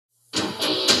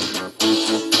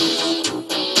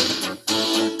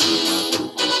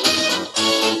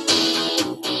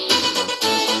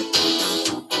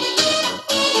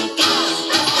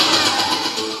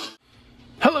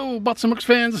Bots and Books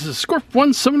fans, this is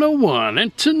Scorp1701,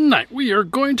 and tonight we are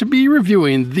going to be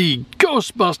reviewing the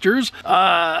Ghostbusters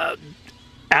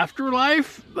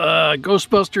Afterlife,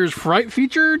 Ghostbusters Fright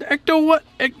Feature, Ecto what?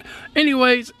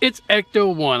 Anyways, it's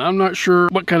Ecto 1. I'm not sure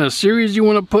what kind of series you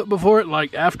want to put before it,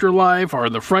 like Afterlife or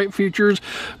the Fright Features,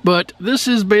 but this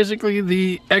is basically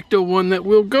the Ecto 1 that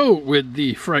will go with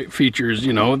the Fright Features,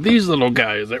 you know, these little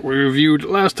guys that we reviewed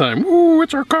last time. Ooh,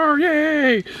 it's our car,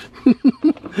 yay!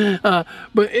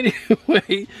 But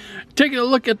anyway, taking a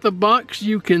look at the box,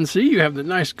 you can see you have the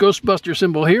nice Ghostbuster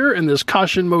symbol here and this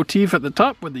caution motif at the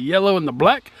top with the yellow and the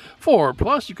black.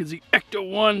 4+, you can see Ecto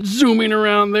 1 zooming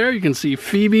around there. You can see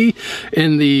Phoebe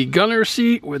in the gunner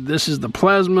seat with this is the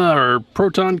plasma or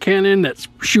proton cannon that's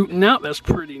shooting out. That's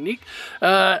pretty neat.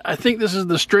 I think this is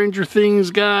the Stranger Things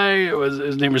guy.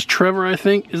 His name is Trevor, I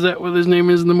think. Is that what his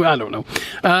name is in the movie? I don't know.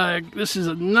 This is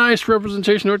a nice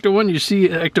representation of Ecto 1. You see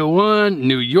Ecto 1,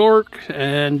 New York,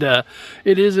 and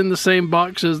it is in the same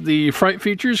box as the Fright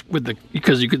Features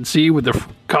because you can see with the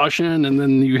caution, and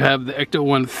then you have the Ecto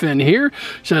 1 fin here. It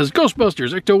says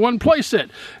Ghostbusters Ecto 1 playset,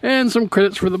 and some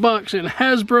credits for the box. And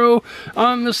Hasbro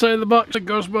on this side of the box, a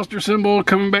Ghostbuster symbol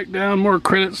coming back down, more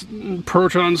credits,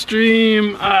 proton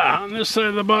stream. On this side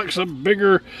of the box, a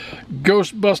bigger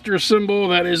Ghostbuster symbol.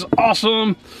 That is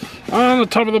awesome. On the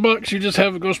top of the box, you just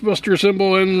have a Ghostbuster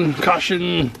symbol and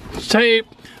caution tape.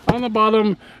 On the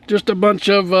bottom, just a bunch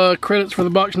of credits for the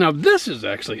box. Now, this is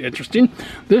actually interesting.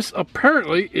 This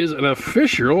apparently is an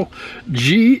official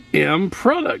GM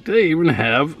product. They even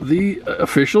have the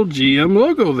official GM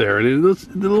logo there. And it's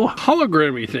the little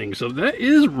hologrammy thing. So that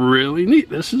is really neat.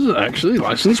 This is actually a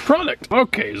licensed product.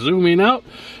 Okay, zooming out.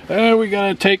 We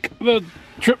gotta take the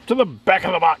trip to the back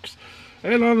of the box.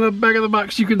 And on the back of the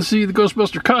box, you can see the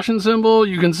Ghostbuster caution symbol.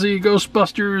 You can see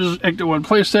Ghostbusters Ecto 1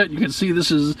 playset. You can see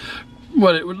this is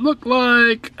what it would look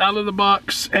like out of the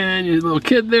box, and your little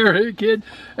kid there, hey kid,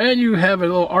 and you have a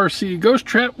little RC ghost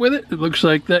trap with it. It looks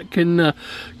like that can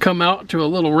come out to a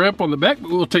little ramp on the back, but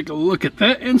we'll take a look at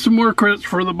that, and some more credits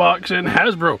for the box and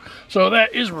Hasbro. So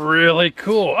that is really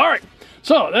cool. All right,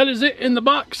 so that is it in the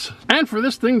box. And for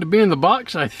this thing to be in the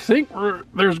box, I think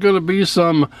there's going to be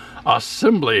some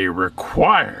assembly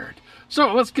required.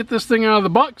 So let's get this thing out of the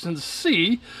box and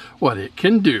see what it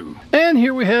can do. And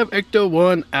here we have Ecto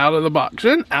 1 out of the box.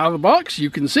 And out of the box, you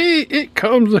can see it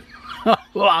comes in a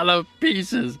lot of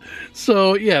pieces.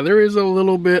 So yeah, there is a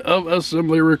little bit of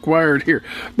assembly required here.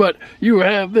 But you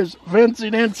have this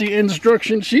fancy-dancy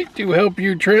instruction sheet to help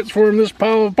you transform this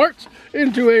pile of parts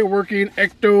into a working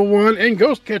Ecto 1 and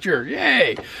Ghost Catcher.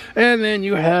 Yay! And then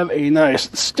you have a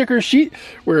nice sticker sheet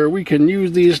where we can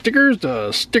use these stickers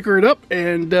to sticker it up.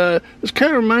 And this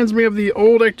kind of reminds me of the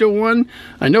old Ecto 1.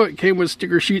 I know it came with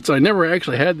sticker sheets. I never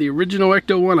actually had the original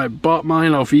Ecto 1. I bought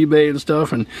mine off eBay and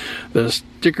stuff, and the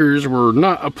stickers were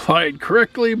not applied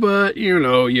correctly, but you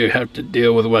know, you have to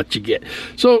deal with what you get.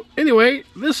 So anyway,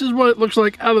 this is what it looks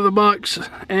like out of the box,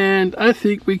 and I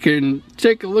think we can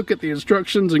take a look at the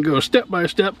instructions and go step by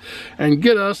step and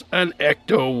get us an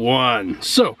Ecto 1.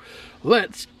 So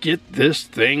let's get this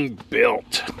thing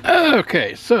built.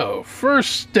 Okay, so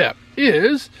first step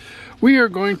is we are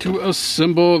going to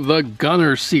assemble the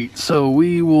gunner seat. So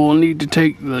we will need to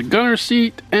take the gunner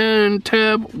seat and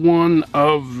tab one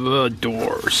of the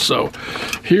doors. So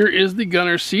here is the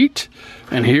gunner seat,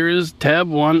 and here is tab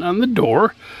 1 on the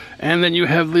door. And then you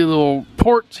have the little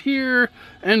ports here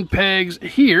and pegs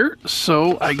here.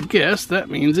 So I guess that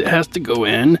means it has to go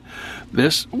in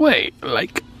this way,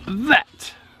 like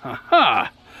that.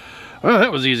 Aha! Well,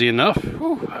 that was easy enough.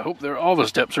 Whew, I hope all the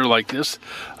steps are like this.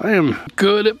 I am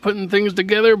good at putting things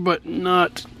together, but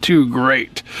not too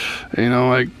great. You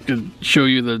know, I could show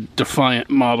you the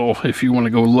Defiant model if you want to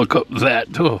go look up that.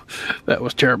 Oh, that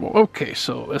was terrible. Okay,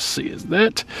 so let's see. Is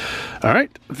that... All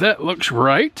right, that looks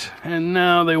right. And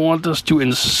now they want us to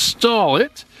install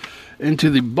it into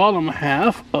the bottom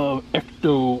half of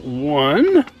Ecto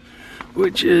 1.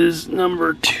 Which is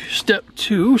step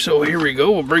 2. So here we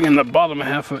go. We'll bring in the bottom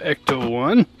half of Ecto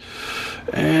 1.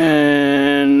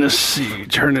 And let's see,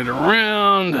 turn it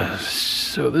around.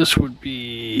 So this would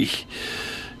be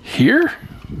here.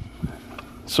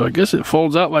 So I guess it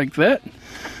folds out like that.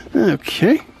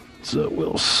 Okay. So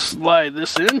we'll slide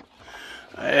this in.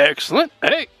 Excellent.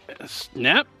 Hey,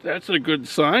 snap. That's a good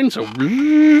sign. So,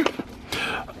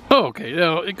 okay,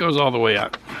 now it goes all the way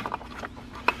out.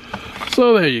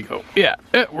 So there you go. Yeah,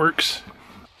 it works.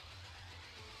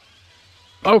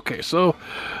 Okay, so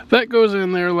that goes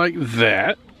in there like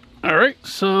that. All right,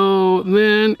 so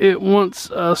then it wants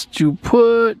us to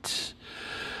put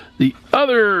the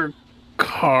other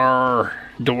car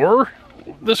door,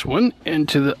 this one,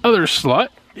 into the other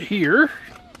slot here.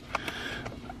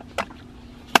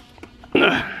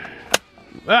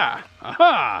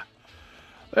 Aha!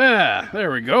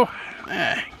 There we go.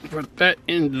 Put that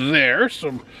in there.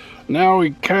 So now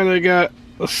we kind of got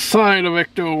the side of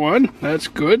Ecto 1. That's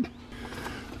good.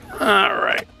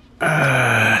 Alright.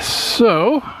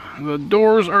 So the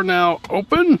doors are now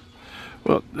open.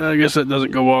 Well, I guess that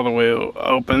doesn't go all the way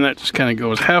open. That just kind of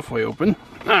goes halfway open.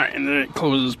 Alright, and then it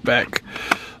closes back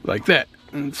like that.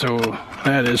 And so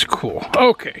that is cool.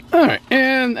 Okay. Alright,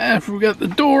 and after we got the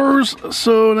doors,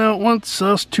 so now it wants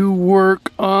us to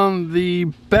work on the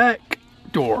back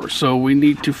door. So we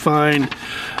need to find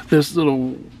this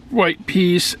little white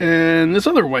piece and this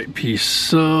other white piece.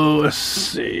 So let's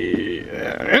see.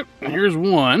 Yep, here's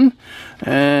one.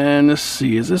 And let's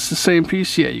see, is this the same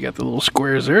piece? Yeah, you got the little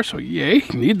squares there, so yay,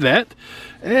 need that.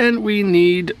 And we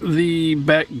need the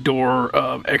back door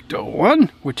of Ecto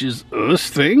 1, which is this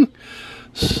thing.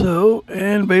 So,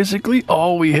 and basically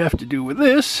all we have to do with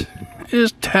this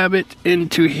is tab it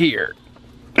into here.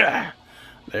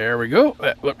 There we go.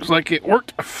 That looks like it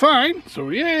worked fine. So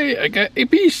yay, I got a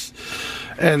piece.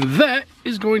 And that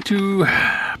is going to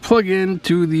plug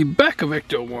into the back of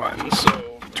Ecto 1.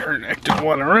 So turn Ecto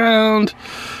 1 around,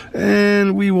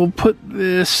 and we will put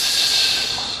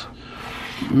this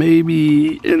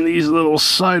maybe in these little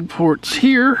side ports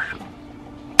here.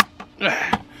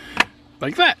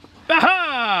 Like that.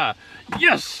 Aha!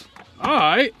 Yes!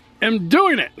 I am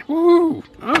doing it! Woo!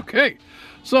 Okay.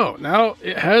 So now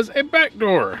it has a back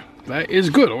door. That is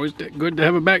good. Always good to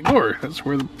have a back door. That's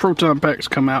where the proton packs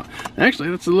come out. Actually,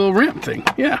 that's a little ramp thing.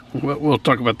 Yeah, we'll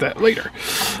talk about that later.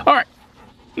 All right.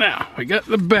 Now, we got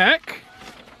the back.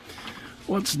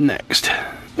 What's next?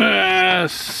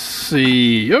 Let's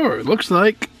see. Oh, it looks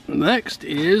like next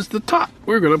is the top.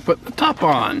 We're going to put the top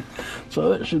on. So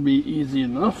that should be easy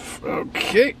enough.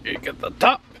 Okay, you got the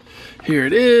top. Here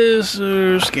it is.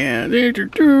 Scan.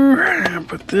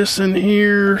 Put this in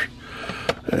here.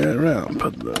 And around.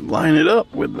 Line it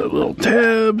up with the little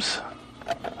tabs.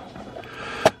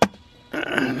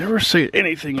 Never say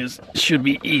anything should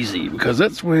be easy, because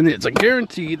that's when it's a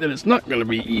guarantee that it's not going to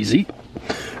be easy,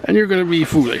 and you're going to be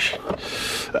foolish.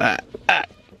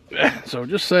 So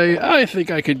just say, I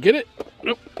think I could get it.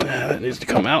 Nope, that needs to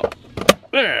come out.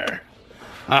 There.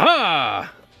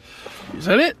 Aha! Is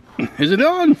that it? Is it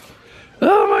on?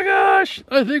 Oh my gosh!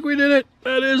 I think we did it.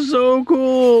 That is so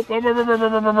cool.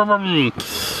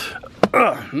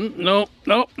 Nope.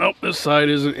 This side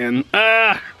isn't in.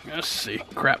 Let's see.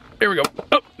 Crap. Here we go.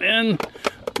 Up and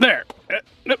there.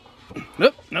 Nope.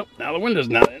 Now the window's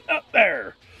not in. Up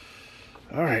there.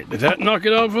 All right. Did that knock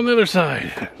it off on the other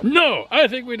side? No. I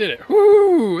think we did it.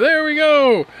 Woo! There we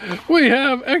go. We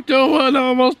have Ecto 1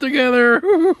 almost together.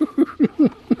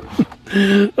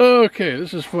 Okay.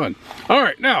 This is fun. All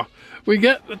right. Now we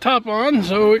get the top on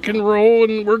so it can roll,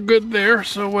 and we're good there.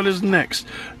 So what is next?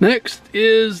 Next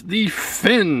is the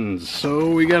fins. So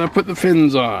we got to put the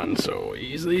fins on. So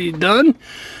easily done.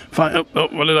 Fine. Oh,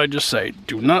 what did I just say?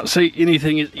 Do not say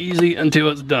anything is easy until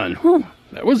it's done. Whew,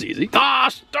 that was easy.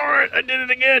 Darn it, I did it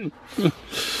again.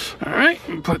 All right,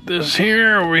 put this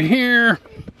here, over here.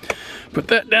 Put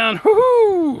that down.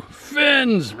 Woohoo!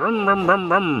 Fins. Brum, brum, brum,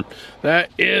 brum.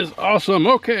 That is awesome.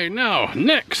 Okay, now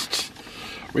next.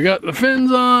 We got the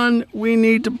fins on. We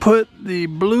need to put the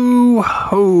blue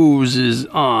hoses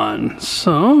on.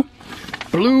 So,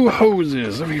 blue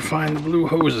hoses. Let me find the blue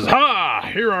hoses. Ha!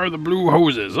 Here are the blue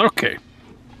hoses. Okay.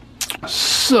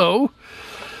 So,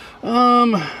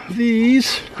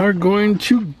 these are going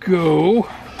to go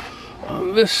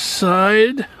on this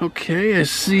side. Okay, I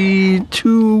see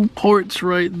 2 ports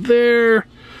right there.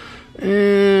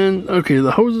 And, okay,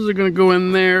 the hoses are going to go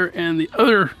in there, and the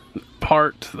other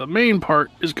part, the main part,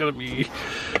 is going to be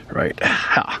right,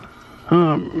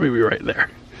 maybe right there.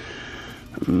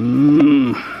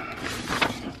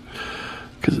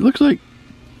 Because it looks like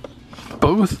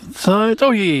both sides.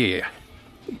 Oh yeah.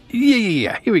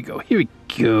 Here we go.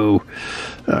 All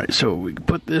right, so we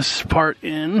put this part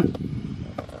in,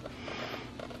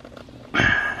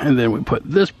 and then we put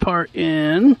this part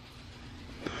in,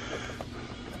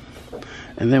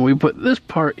 and then we put this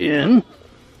part in.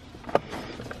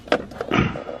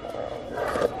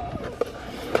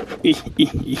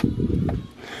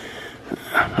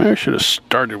 I should have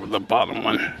started with the bottom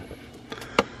one.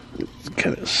 It's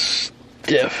kind of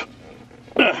stiff.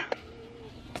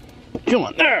 Come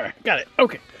on, there, got it.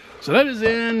 Okay, so that is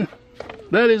in,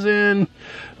 that is in,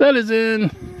 that is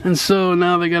in, and so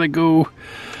now they gotta go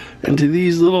into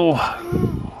these little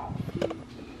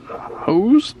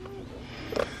hose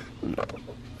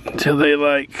until they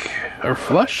like are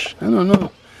flush. I don't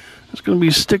know. It's going to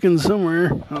be sticking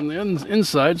somewhere on the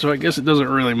inside, so I guess it doesn't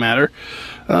really matter.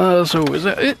 So is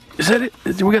that it? Is that it?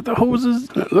 We got the hoses?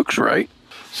 That looks right.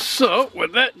 So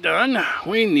with that done,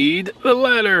 we need the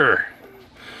ladder.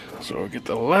 So we'll get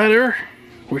the ladder,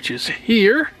 which is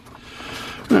here.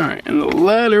 All right, and the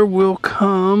ladder will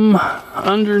come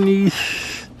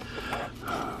underneath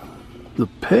the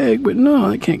peg, but no,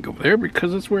 I can't go there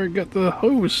because that's where I got the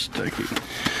hose sticking.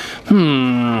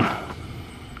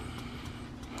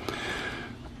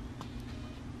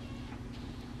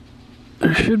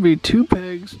 There should be 2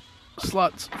 pegs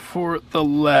slots for the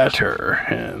ladder,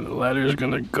 and the ladder is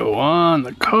going to go on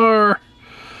the car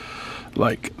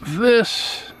like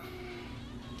this.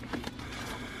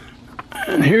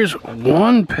 And here's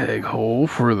 1 peg hole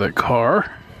for the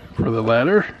car, for the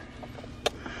ladder.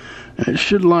 And it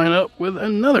should line up with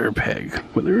another peg,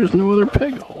 but there is no other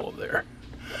peg hole there.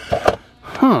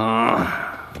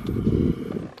 Huh.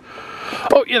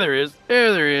 Oh, yeah, there is.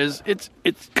 There is. It's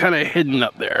kind of hidden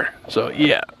up there. So,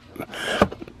 yeah.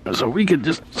 So we could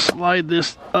just slide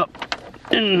this up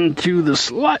into the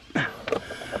slot.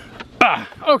 Ah,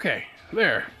 okay.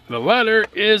 There. The ladder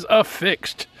is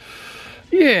affixed.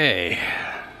 Yay.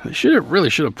 They really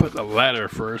should have put the ladder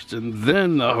first and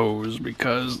then the hose,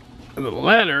 because the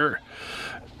ladder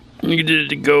needed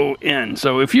to go in.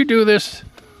 So if you do this,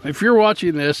 if you're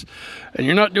watching this and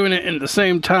you're not doing it at the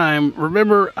same time,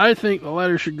 remember, I think the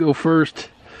ladder should go first,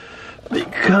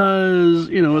 because,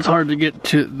 you know, it's hard to get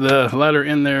to the ladder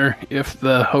in there if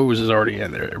the hose is already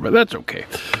in there, but that's okay.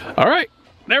 All right,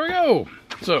 there we go.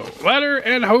 So ladder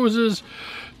and hoses,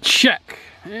 check.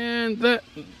 And that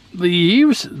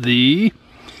leaves the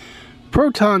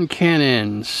proton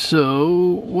cannon.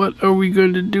 So what are we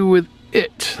going to do with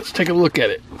it? Let's take a look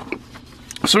at it.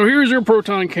 So here's your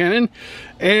proton cannon,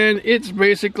 and it's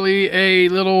basically a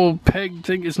little peg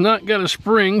thing. It's not got a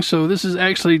spring, so this is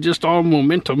actually just all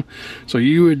momentum. So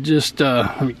you would just,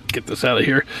 let me get this out of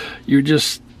here. You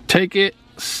just take it,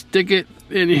 stick it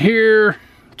in here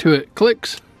till it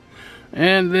clicks,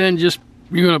 and then just,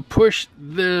 you're gonna push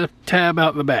the tab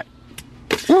out the back.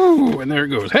 Woo, and there it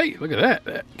goes. Hey, look at that.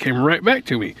 That came right back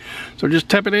to me. So just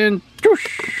tap it in,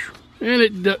 and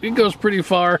it goes pretty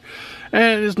far.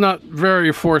 And it's not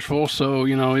very forceful, so,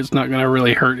 you know, it's not going to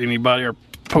really hurt anybody or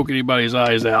poke anybody's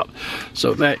eyes out.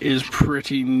 So that is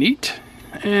pretty neat.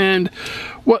 And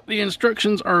what the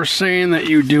instructions are saying that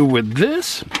you do with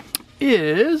this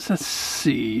is, let's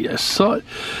see, I saw it.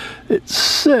 It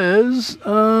says,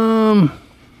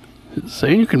 it's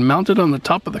saying you can mount it on the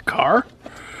top of the car.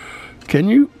 Can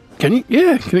you?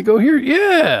 Yeah, can it go here?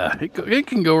 Yeah, it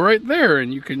can go right there,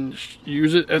 and you can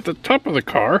use it at the top of the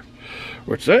car,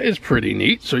 which that is pretty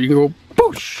neat. So you can go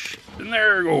boosh, and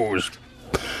there it goes.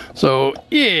 So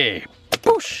yeah,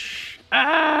 boosh.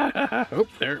 Ah, oh,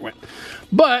 there it went.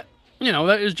 But, you know,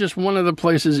 that is just one of the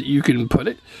places that you can put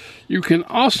it. You can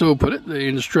also put it, the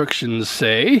instructions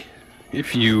say,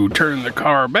 if you turn the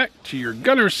car back to your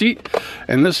gunner seat,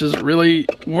 and this is really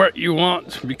what you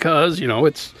want, because, you know,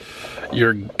 it's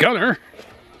your gunner,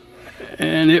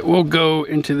 and it will go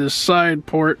into this side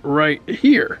port right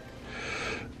here.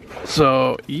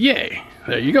 So yay,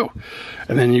 there you go.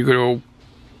 And then you go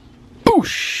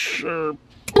boosh, or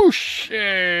boosh,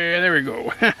 yeah, there we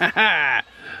go.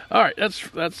 All right, that's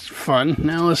fun.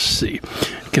 Now let's see,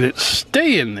 can it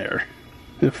stay in there?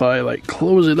 If I like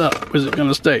close it up, is it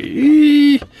gonna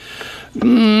stay?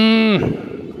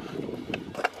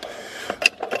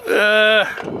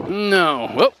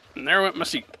 No. Well, there went my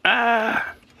seat.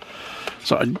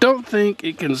 So I don't think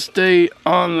it can stay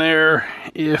on there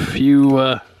if you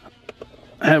have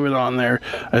it on there.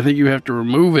 I think you have to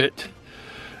remove it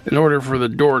in order for the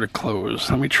door to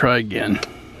close. Let me try again.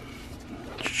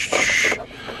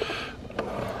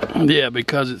 Yeah,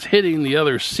 because it's hitting the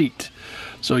other seat.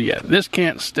 So yeah, this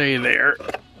can't stay there.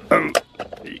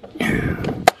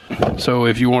 So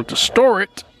if you want to store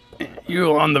it,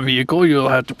 on the vehicle, you'll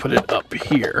have to put it up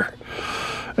here.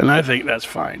 And I think that's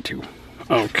fine too.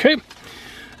 Okay.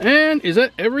 And is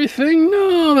that everything?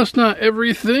 No, that's not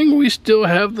everything. We still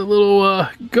have the little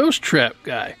ghost trap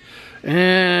guy.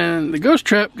 And the ghost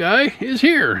trap guy is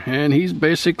here. And he's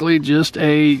basically just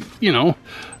a, you know,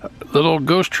 little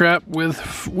ghost trap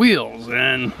with wheels.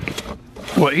 And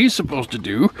what he's supposed to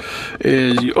do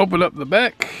is you open up the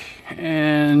back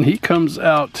and he comes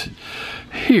out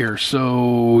here.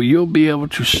 So you'll be able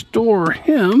to store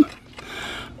him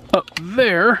up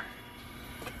there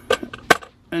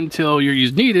until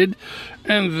he's needed,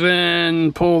 and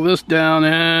then pull this down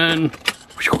and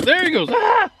there he goes.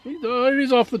 Ah,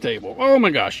 he's off the table. Oh my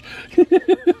gosh.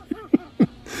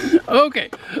 Okay.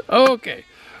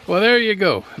 Well, there you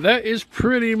go. That is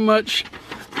pretty much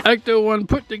Ecto 1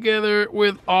 put together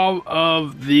with all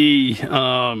of the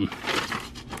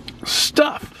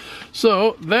stuff.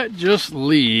 So that just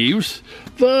leaves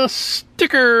the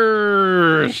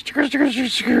stickers.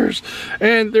 Stickers.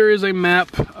 And there is a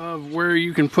map of where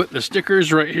you can put the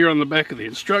stickers right here on the back of the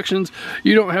instructions.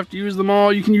 You don't have to use them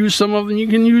all. You can use some of them. You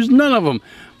can use none of them.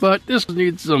 But this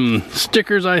needs some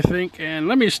stickers, I think. And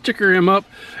let me sticker him up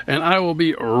and I will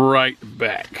be right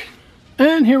back.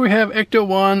 And here we have Ecto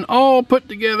 1 all put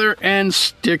together and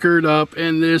stickered up.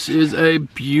 And this is a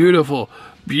beautiful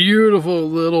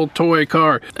little toy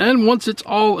car. And once it's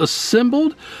all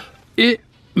assembled, it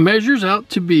measures out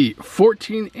to be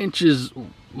 14 inches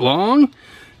long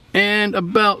and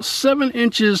about 7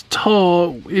 inches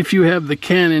tall if you have the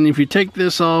cannon. If you take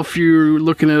this off, you're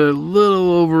looking at a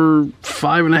little over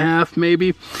 5.5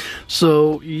 maybe.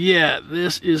 So yeah,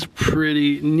 this is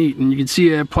pretty neat. And you can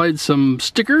see I applied some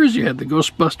stickers. You had the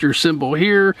Ghostbuster symbol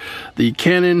here. The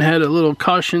cannon had a little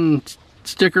caution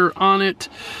sticker on it.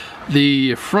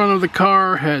 The front of the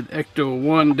car had Ecto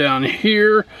 1 down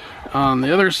here. On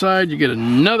the other side, you get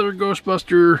another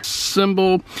Ghostbuster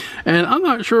symbol. And I'm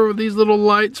not sure of these little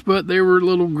lights, but they were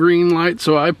little green lights,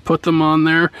 so I put them on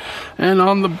there. And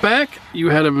on the back, you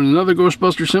had another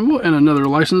Ghostbuster symbol and another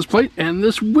license plate and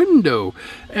this window.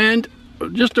 And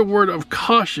just a word of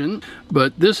caution,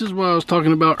 but this is what I was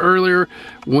talking about earlier.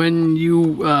 When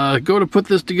you go to put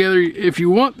this together, if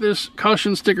you want this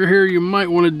caution sticker here, you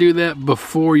might want to do that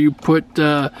before you put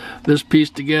this piece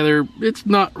together. It's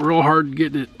not real hard to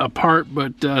get it apart,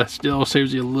 but still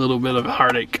saves you a little bit of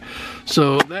heartache.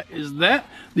 So that is that.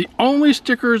 The only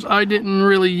stickers I didn't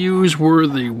really use were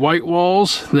the white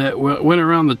walls that went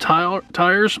around the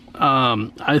tires.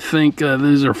 I think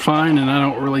these are fine, and I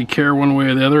don't really care one way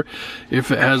or the other if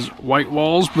it has white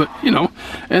walls, but you know.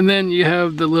 And then you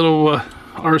have the little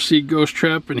RC Ghost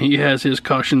Trap, and he has his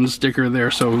caution sticker there,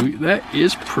 so that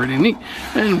is pretty neat.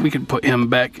 And we can put him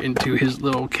back into his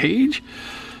little cage.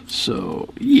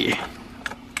 So yeah,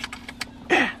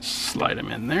 slide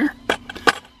him in there,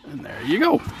 and there you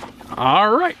go.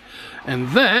 Alright, and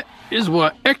that is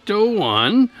what Ecto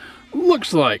 1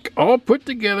 looks like, all put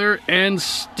together and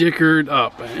stickered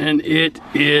up, and it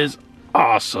is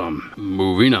awesome.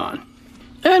 Moving on.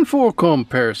 And for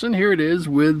comparison, here it is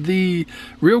with the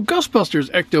real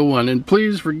Ghostbusters Ecto 1. And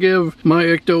please forgive my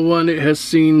Ecto 1. It has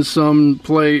seen some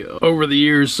play over the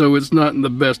years, so it's not in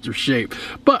the best of shape.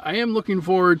 But I am looking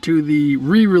forward to the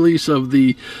re-release of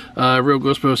the real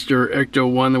Ghostbuster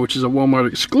Ecto 1, which is a Walmart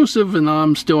exclusive, and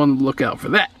I'm still on the lookout for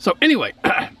that. So anyway,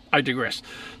 I digress.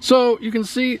 So you can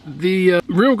see the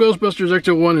real Ghostbusters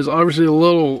Ecto 1 is obviously a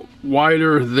little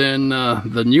wider than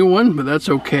the new one, but that's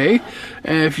okay.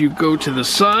 And if you go to the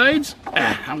sides,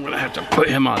 I'm gonna have to put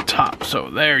him on top. So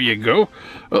there you go.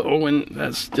 Uh-oh, and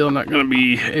that's still not gonna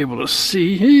be able to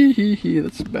see.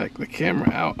 Let's back the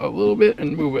camera out a little bit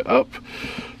and move it up.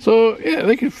 So yeah,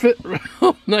 they can fit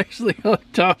real nicely on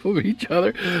top of each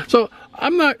other. So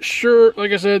I'm not sure,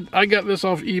 like I said, I got this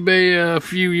off eBay a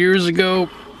few years ago.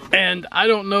 And I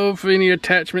don't know if any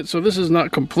attachments, so this is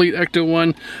not complete Ecto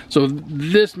 1. So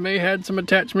this may have some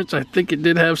attachments. I think it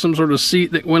did have some sort of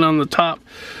seat that went on the top.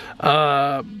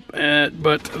 But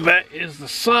that is the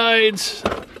sides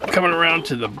coming around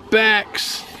to the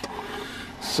backs.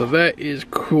 So that is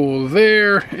cool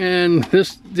there. And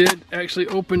this did actually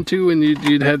open too, and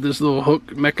you'd have this little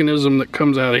hook mechanism that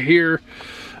comes out of here.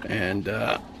 And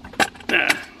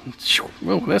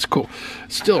well, that's cool.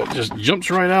 Still, it just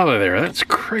jumps right out of there. That's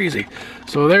crazy.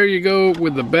 So there you go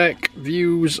with the back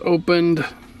views opened.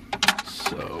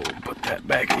 So put that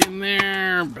back in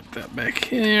there. Put that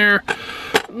back in there.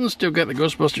 Still got the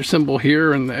Ghostbuster symbol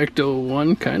here and the Ecto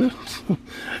 1 kind of.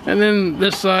 And then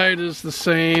this side is the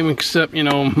same, except, you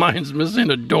know, mine's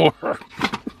missing a door.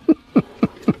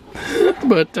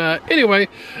 But anyway,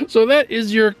 so that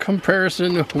is your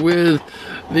comparison with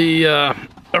the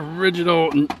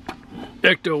original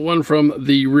Ecto 1 from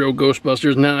the real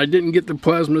Ghostbusters. Now, I didn't get the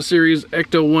Plasma series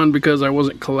Ecto 1 because I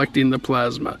wasn't collecting the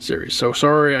Plasma series. So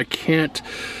sorry, I can't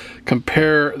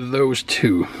compare those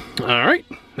two. Alright,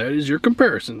 that is your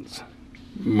comparisons.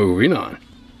 Moving on.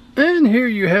 And here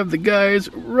you have the guys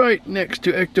right next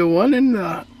to Ecto 1, and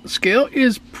the scale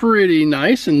is pretty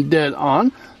nice and dead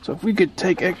on. So if we could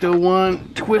take Ecto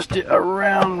 1, twist it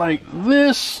around like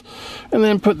this, and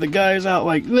then put the guys out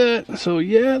like that. So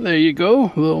yeah, there you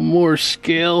go. A little more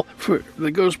scale for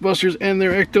the Ghostbusters and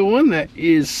their Ecto 1. That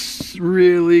is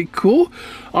really cool.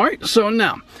 Alright, so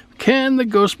now, Can the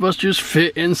Ghostbusters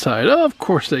fit inside? Of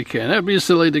course they can. That'd be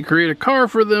silly to create a car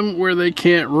for them where they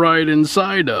can't ride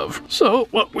inside of. So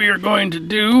what we are going to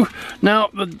do,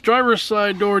 now the driver's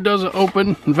side door doesn't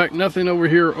open. In fact, nothing over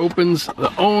here opens.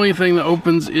 The only thing that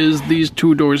opens is these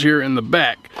two doors here in the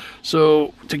back.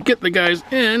 So to get the guys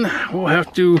in, we'll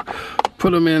have to put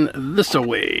them in this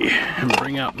way and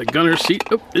bring out the gunner seat.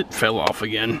 Oh, it fell off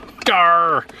again.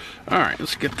 Gar! All right,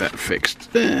 let's get that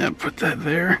fixed. Put that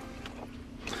there.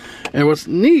 And what's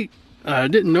neat, I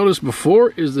didn't notice before,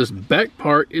 is this back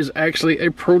part is actually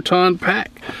a proton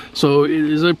pack. So it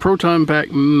is a proton pack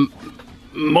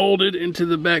molded into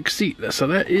the back seat. So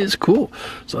that is cool.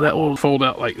 So that will fold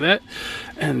out like that.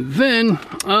 And then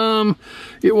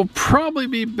it will probably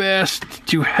be best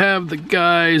to have the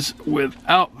guys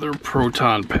without their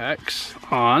proton packs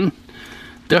on.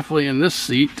 Definitely in this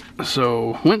seat.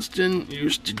 So Winston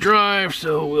used to drive,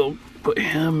 so we'll put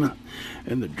him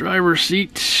in the driver's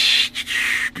seat.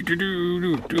 I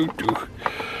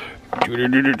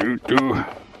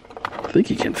think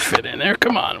he can fit in there.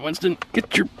 Come on, Winston,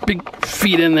 get your big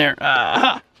feet in there.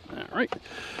 Aha! All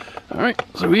right.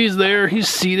 So he's there. He's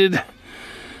seated.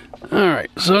 All right.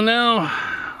 So now,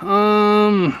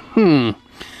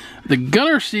 the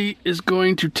gunner seat is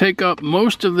going to take up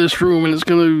most of this room, and it's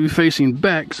going to be facing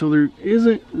back. So there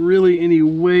isn't really any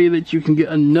way that you can get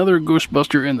another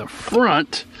Ghostbuster in the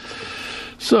front.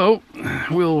 So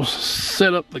we'll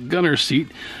set up the gunner seat.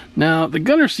 Now the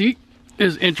gunner seat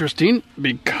is interesting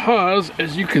because,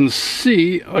 as you can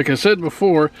see, like I said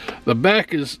before, the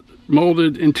back is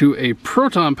molded into a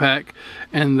proton pack,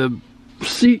 and the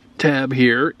seat tab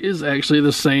here is actually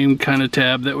the same kind of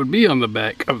tab that would be on the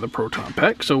back of the proton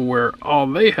pack. So where all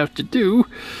they have to do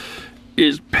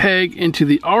is peg into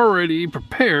the already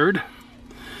prepared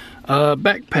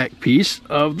backpack piece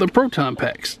of the proton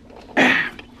packs.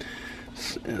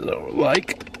 So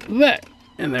like that.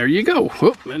 And there you go.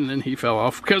 Whoop, and then he fell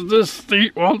off because this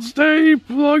seat won't stay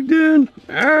plugged in.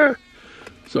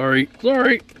 Sorry. All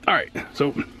right,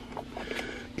 so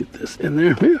get this in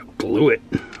there. Yeah, glue it.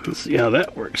 Let's see how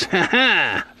that works.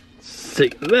 Ha!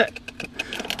 Take that.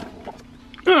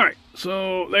 All right,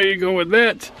 so there you go with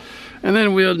that. And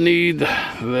then we'll need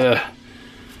the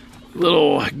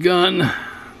little gun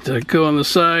to go on the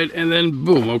side, and then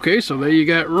boom. Okay, so there you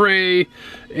got Ray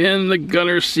in the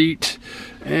gunner seat.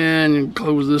 And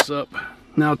close this up.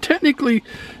 Now technically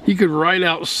he could ride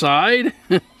outside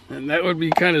and that would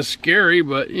be kind of scary,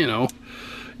 but you know,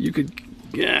 you could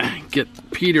get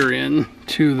Peter in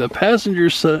to the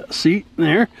passenger seat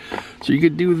there, so you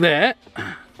could do that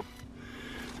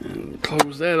and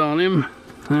close that on him.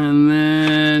 And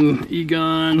then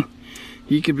Egon,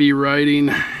 he could be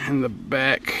riding in the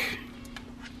back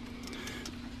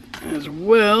as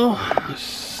well. Let's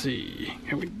see,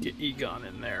 can we get Egon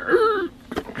in there?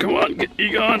 Come on, get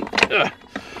Egon.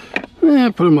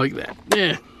 Put him like that.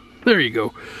 Yeah, there you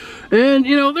go. And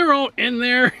you know, they're all in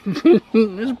there.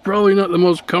 It's probably not the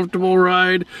most comfortable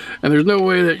ride, and there's no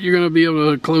way that you're gonna be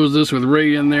able to close this with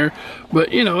Ray in there,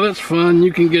 but you know, that's fun.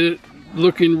 You can get it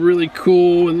looking really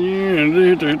cool, and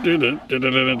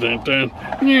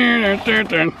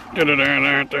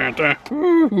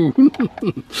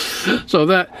so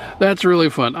that's really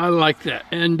fun. I like that.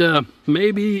 And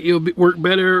maybe it'll work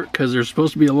better because there's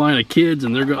supposed to be a line of kids,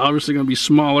 and they're obviously going to be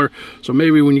smaller, so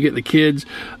maybe when you get the kids,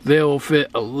 they'll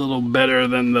fit a little better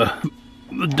than the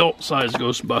adult size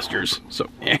Ghostbusters. So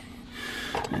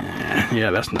yeah,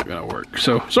 that's not gonna work.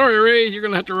 So sorry, Ray, you're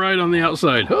gonna have to ride on the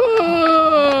outside. Oh,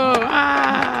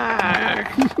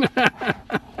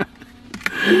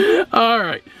 all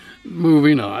right,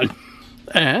 moving on.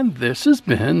 And this has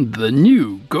been the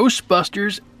new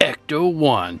Ghostbusters Ecto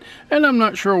 1. And I'm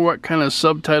not sure what kind of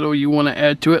subtitle you want to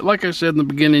add to it. Like I said in the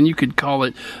beginning, you could call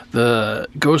it the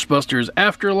Ghostbusters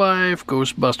Afterlife,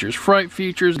 Ghostbusters Fright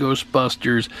Features,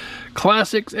 Ghostbusters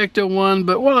Classics Ecto 1.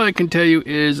 But what I can tell you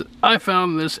is I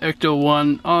found this Ecto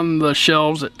 1 on the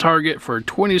shelves at Target for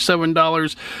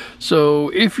 $27. So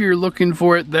if you're looking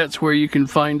for it, that's where you can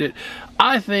find it.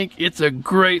 I think it's a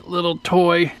great little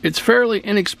toy. It's fairly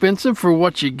inexpensive for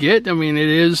what you get. I mean, it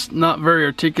is not very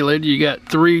articulated. You got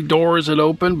 3 doors that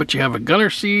open, but you have a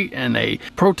gunner seat and a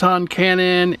proton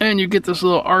cannon, and you get this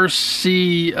little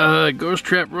RC ghost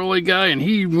trap rolly guy, and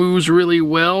he moves really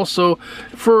well. So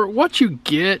for what you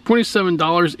get,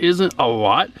 $27 isn't a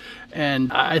lot.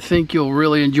 and I think you'll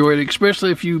really enjoy it,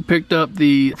 especially if you picked up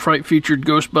the Fright Featured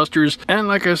Ghostbusters. And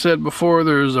like I said before,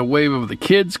 there's a wave of the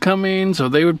kids coming, so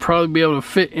they would probably be able to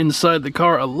fit inside the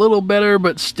car a little better,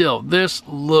 but still, this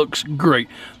looks great.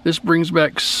 This brings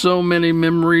back so many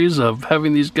memories of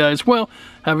having these guys, well,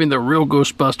 having the real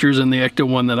Ghostbusters and the Ecto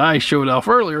one that I showed off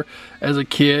earlier as a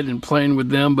kid and playing with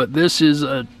them. But this is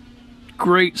a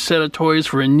great set of toys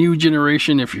for a new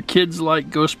generation. If your kids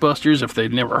like Ghostbusters, if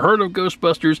they've never heard of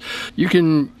Ghostbusters, you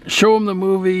can show them the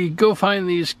movie, go find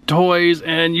these toys,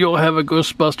 and you'll have a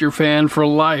Ghostbuster fan for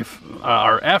life,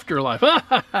 or afterlife.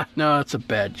 No, that's a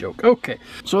bad joke. Okay,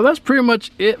 so that's pretty much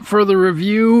it for the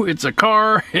review. It's a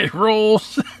car, it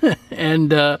rolls,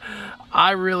 and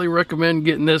I really recommend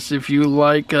getting this if you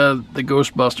like the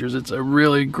Ghostbusters. It's a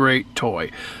really great toy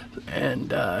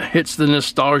and hits the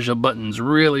nostalgia buttons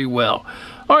really well.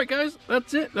 Alright guys,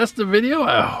 that's it. That's the video.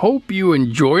 I hope you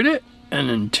enjoyed it. And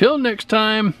until next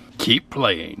time, keep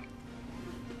playing.